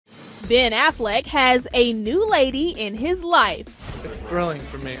Ben Affleck has a new lady in his life. It's thrilling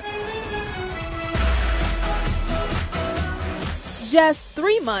for me. Just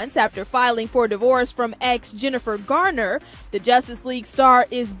 3 months after filing for divorce from ex Jennifer Garner, the Justice League star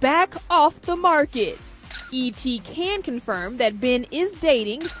is back off the market. E.T. can confirm that Ben is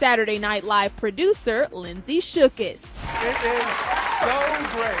dating Saturday Night Live producer Lindsay Shookus. It is so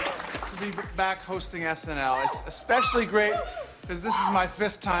great to be back hosting SNL. It's especially great because this is my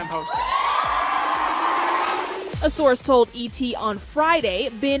 5th time hosting. A source told E.T. on Friday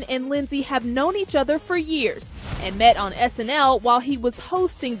Ben and Lindsay have known each other for years and met on SNL while he was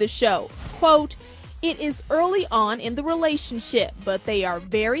hosting the show. Quote, "It is early on in the relationship, but they are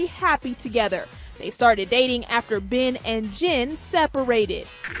very happy together. They started dating after Ben and Jen separated."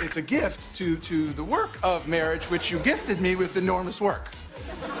 It's a gift to the work of marriage, which you gifted me with enormous work.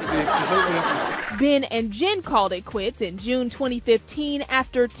 To be completely honest. Ben and Jen called it quits in June 2015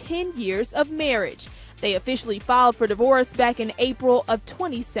 after 10 years of marriage. They officially filed for divorce back in April of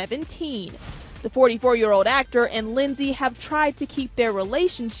 2017. The 44-year-old actor and Lindsay have tried to keep their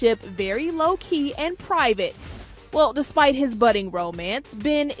relationship very low-key and private. Well, despite his budding romance,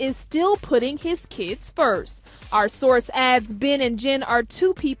 Ben is still putting his kids first. Our source adds Ben and Jen are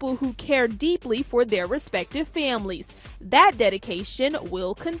two people who care deeply for their respective families. That dedication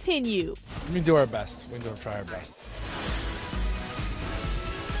will continue. We do our best. We do try our best.